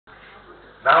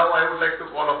Now I would like to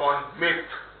call upon Meet.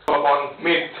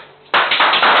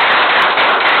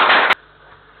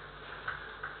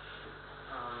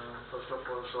 First of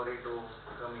all, sorry to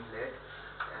come in late,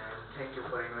 and thank you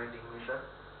for inviting me, sir.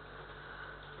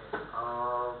 Okay.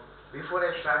 Before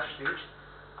I start speech,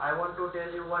 I want to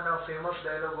tell you one famous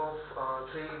dialogue of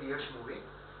Three Idiots movie.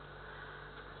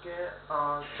 कि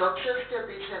success के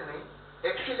पीछे नहीं,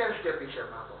 excellence के पीछे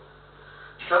भागो.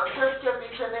 Success के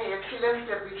पीछे नहीं, एक्सीलेंस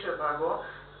के पीछे भागो.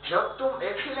 जब तुम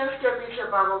एक्सीलेंस के पीछे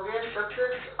भागोगे,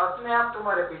 सक्सेस अपने आप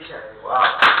तुम्हारे पीछे आएगा.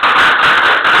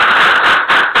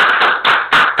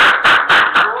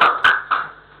 So,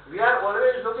 we are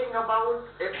always looking about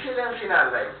excellence in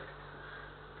our life.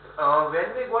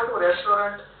 When we go to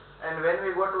restaurant and when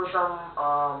we go to some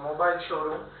mobile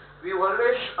showroom, we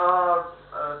always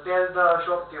tell the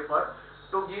shopkeeper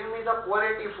to give me the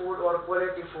quality food or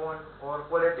quality phone or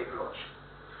quality clothes.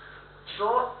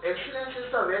 So excellence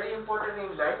is the very important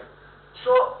in life.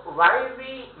 So why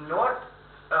we not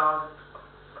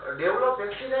develop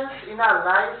excellence in our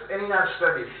life and in our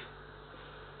studies?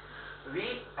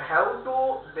 We have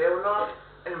to develop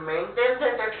and maintain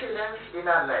that excellence in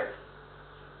our life.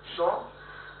 So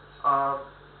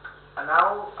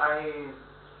now I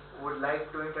would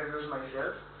like to introduce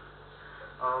myself.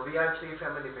 We are three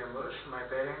family members, my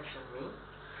parents and me.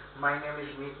 My name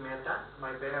is Mehta.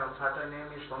 My father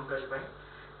name is Pankaj.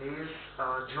 He is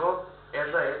job as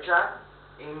a HR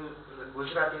in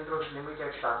Gujarat Indros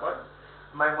Limited Sapar.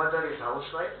 My mother is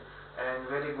housewife and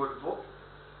very good cook.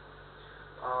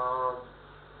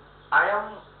 I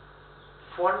am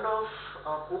fond of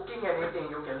cooking and eating,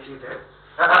 you can see that.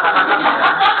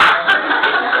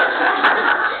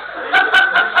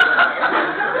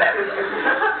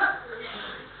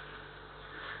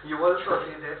 You also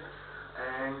see that,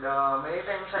 and many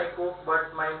times I cook,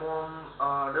 but my mom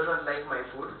doesn't like my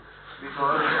food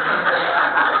because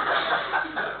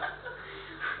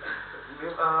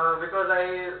because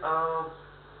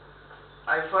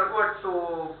I forgot to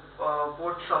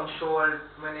put some salt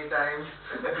many times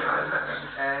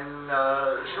and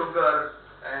sugar,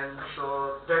 and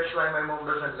so that's why my mom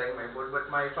doesn't like my food. But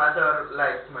my father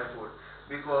liked my food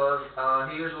because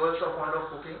he is also fond of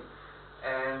cooking.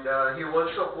 And he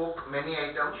also cooked many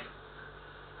items.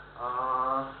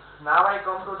 Now I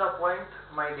come to the point,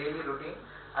 my daily routine.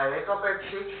 I wake up at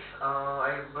 6,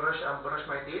 I brush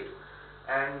my teeth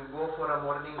and go for a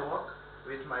morning walk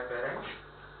with my parents.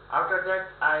 After that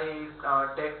I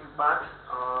take bath,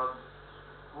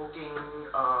 cooking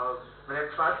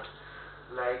breakfast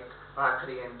like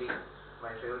bhakri and tea,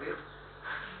 my favorite.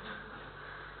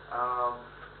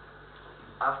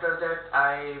 After that,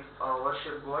 I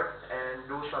worship God and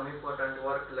do some important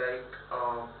work like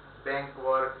bank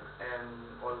work and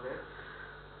all that.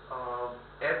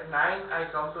 At 9, I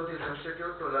come to this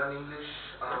institute to learn English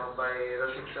by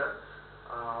Ravi sir.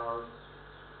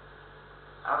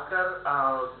 After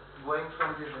going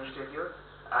from this institute,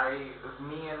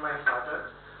 me and my father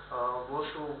goes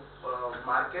to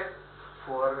market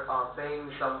for paying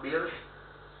some bills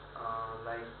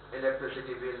like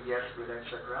electricity bill, gas bill,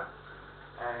 etc.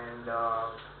 And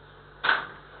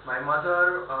my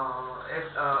mother,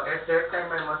 at that time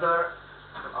my mother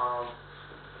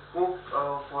cooked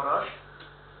for us,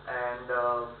 and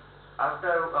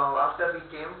after we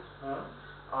came home,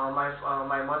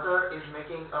 my mother is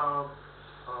making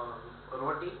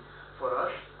roti for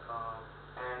us,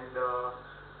 and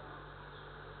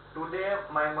today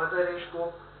my mother is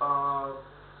cook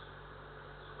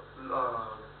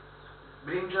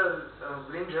brinjal,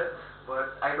 but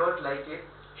I don't like it.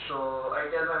 So I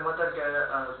tell my mother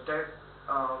that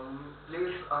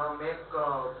please make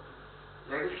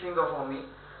ladies finger for me,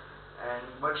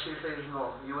 but she says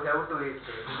no, you have to eat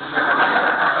it.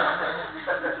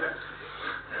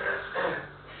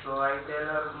 So I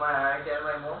tell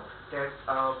my mom that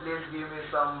please give me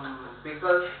some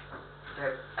pickles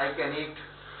that I can eat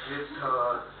with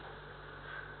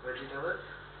vegetables.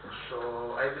 So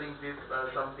I bring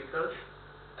some pickles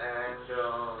and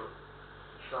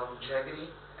some jaggery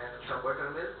and some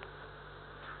buttermilk.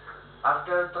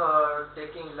 After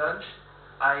taking lunch,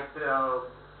 I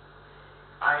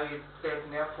take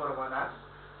nap for 1 hour,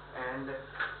 and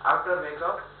after wake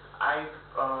up, I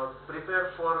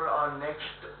prepare for next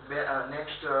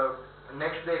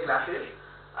day classes.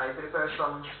 I prepare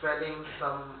some spelling,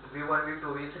 some V1, V2,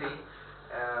 V3.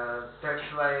 That's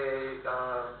why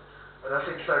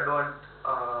Ravi sir don't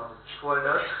scold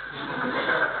us.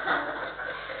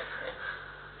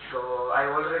 So I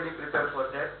already prepared for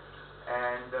that,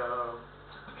 and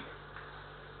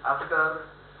after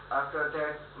after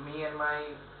that, me and my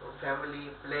family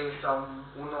play some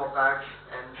Uno cards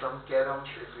and some caroms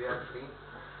if we are free.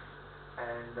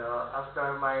 And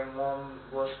after my mom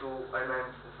goes to, and my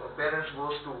parents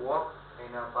goes to walk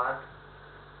in a park,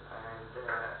 and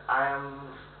I am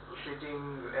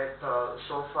sitting at the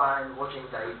sofa and watching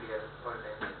the IPL all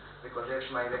time because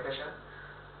it's my vacation.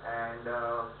 And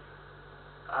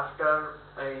after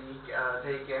they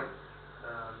came,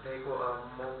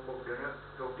 mom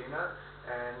cooked dinner,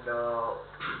 and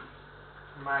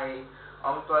my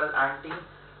uncle, auntie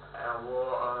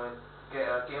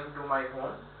came to my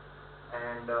home,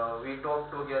 and we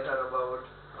talked together about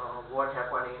what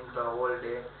happened in the whole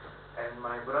day. And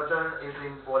my brother is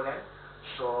in Poland,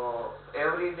 so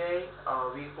every day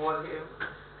we call him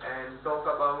and talk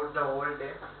about the whole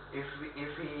day. If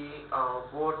he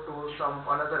go to some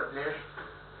another place,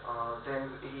 then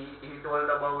he told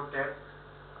about that.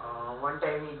 One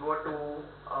time he went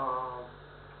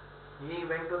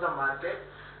to the market,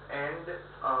 and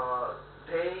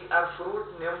they a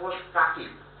fruit name was kaki.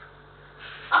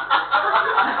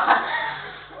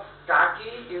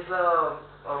 Kaki is a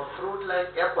fruit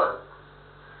like apple,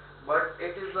 but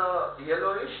it is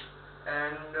yellowish,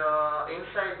 and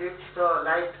inside it's the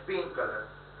light pink color.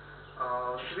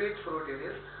 Sweet fruit it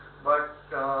is, but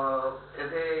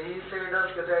he said us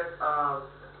that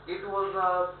it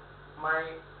was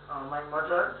my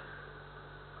mother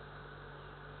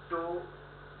to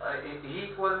he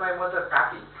called my mother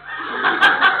Kaki.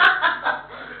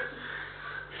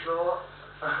 So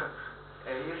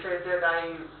he said that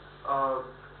I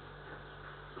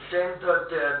sent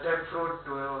that fruit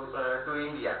to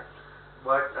India,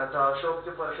 but the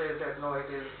shopkeeper said that no, it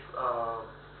is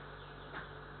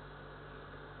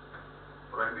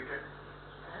Prohibited?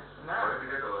 no,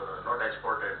 Prohibited or not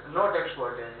exported? not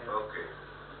exported. Okay.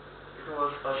 It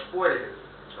was spoiled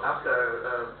Okay. after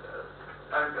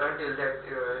until that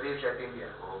reached at India.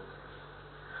 Okay.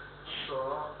 So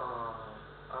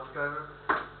after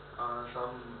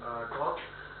some talks,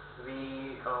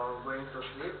 we going to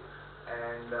sleep,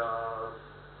 and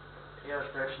yes,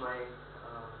 that's my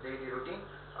daily routine.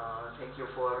 Thank you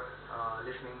for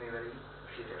listening me very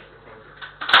seriously. Thank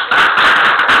you.